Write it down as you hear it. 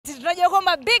tunajua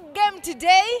kwamba big game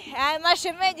today,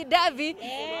 Mashemeji Derby,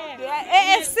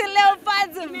 AFC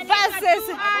Leopards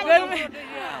versus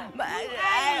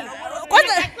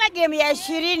kwanza game ya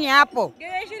 20 hapo.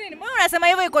 Game ya 20. Mbona unasema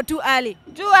hivyo iko too early?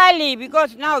 Too early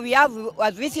because now we have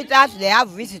visitors, they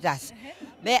have visitors.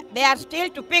 They are still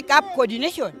to pick up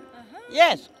coordination.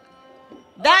 Yes.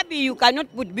 Derby you cannot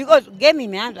put because game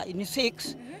imeanza in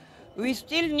 6. We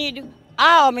still need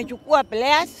wamechukua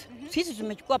players. Sisi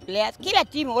tumechukua players. Kila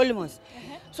team almost.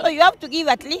 So you have to give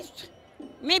at least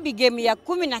maybe game ya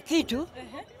 10 na kitu.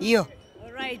 Hiyo.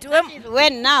 Alright.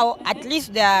 When now at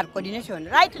least there are coordination.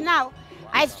 Right now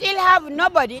I still have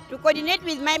nobody to coordinate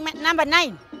with my number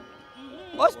 9.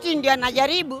 Austin ndio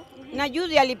anajaribu na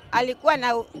juzi alikuwa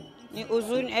na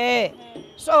uzuni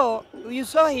so you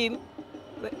saw him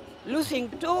losing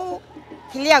 2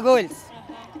 clear goals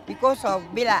because of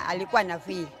bila alikuwa na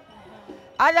feel.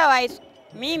 Otherwise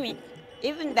mimi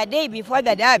even the day before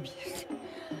the derby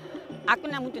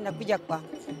hakuna mtu nakuja kwangu.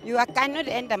 You cannot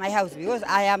enter my house because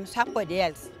I am somebody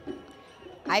else.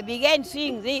 I began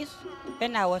seeing this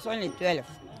when I was only 12.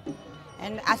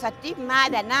 And as a team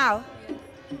mother now,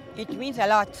 it means a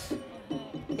lot.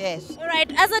 Yes. All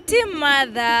right. As a team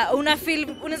mother,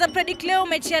 unaweza predict leo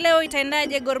mechi ya leo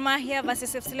itaendaje Gor Mahia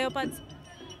versus AFC Leopards?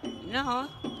 No.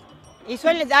 It's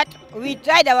only that we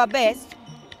tried our best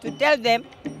to tell them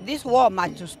this war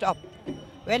must stop.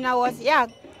 When I was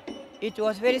young, it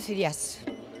was very serious.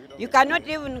 You cannot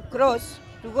even cross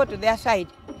to go to their side.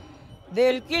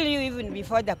 They will kill you even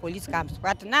before the police comes.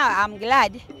 But now I'm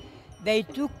glad they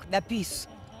took the peace.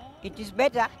 It is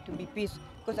better to be peace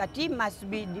because a team must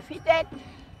be defeated,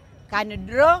 can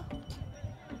draw,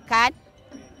 can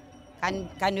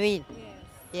win.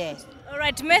 Yes. All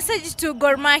right, message to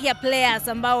Gor Mahia players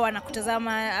ambao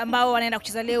wanakutazama, ambao wanaenda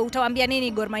kucheza leo, utawaambia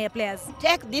nini Gor Mahia players?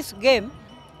 Take this game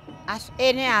as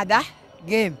any other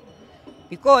game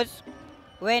because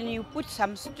when you put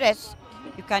some stress,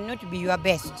 you cannot be your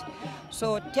best.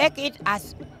 So take it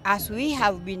as we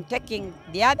have been taking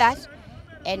the others,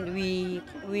 and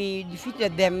we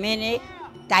defeated them many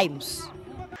times.